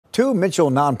Two Mitchell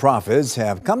nonprofits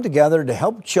have come together to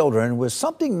help children with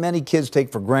something many kids take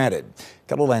for granted.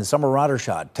 KELOLAND Summer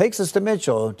Roddershot takes us to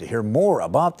Mitchell to hear more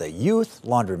about the Youth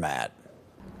Laundromat.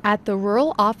 At the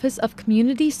Rural Office of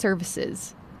Community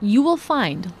Services, you will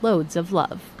find loads of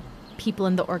love. People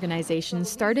in the organization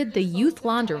started the Youth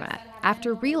Laundromat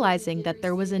after realizing that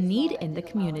there was a need in the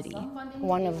community.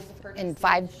 1 in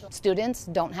 5 students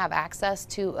don't have access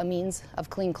to a means of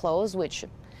clean clothes, which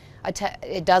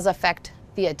it does affect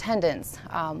the attendance.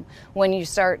 When you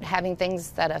start having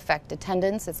things that affect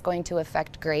attendance, it's going to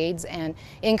affect grades and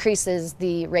increases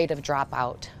the rate of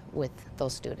dropout with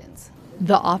those students.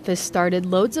 The office started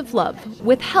Loads of Love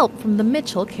with help from the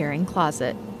Mitchell Caring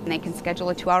Closet. They can schedule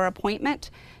a 2-hour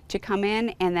appointment to come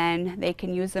in, and then they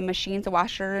can use the machines, the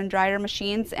washer and dryer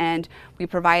machines, and we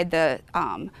provide the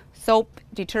soap,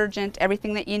 detergent,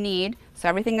 everything that you need. So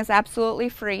everything is absolutely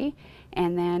free,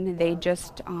 and then they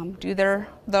just do their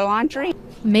laundry.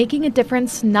 Making a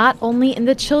difference not only in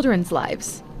the children's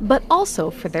lives, but also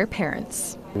for their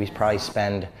parents. We probably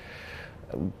spend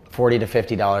 $40 to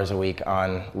 $50 a week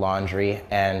on laundry,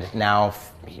 and now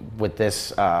with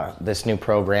this new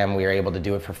program, we are able to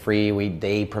do it for free.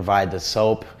 They provide the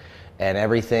soap and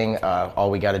everything.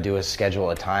 All we got to do is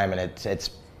schedule a time, and it's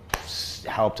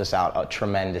helped us out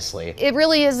tremendously. It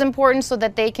really is important so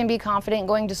that they can be confident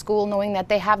going to school, knowing that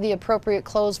they have the appropriate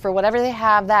clothes for whatever they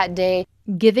have that day.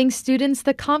 Giving students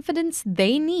the confidence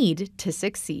they need to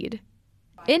succeed.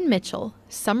 In Mitchell,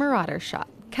 Summer Roddershot,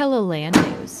 KELOLAND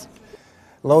News.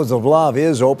 Loads of Love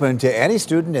is open to any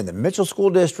student in the Mitchell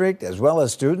School District, as well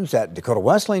as students at Dakota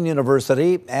Wesleyan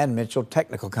University and Mitchell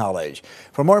Technical College.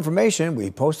 For more information,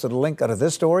 we posted a link out of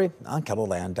this story on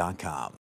KELOLAND.com.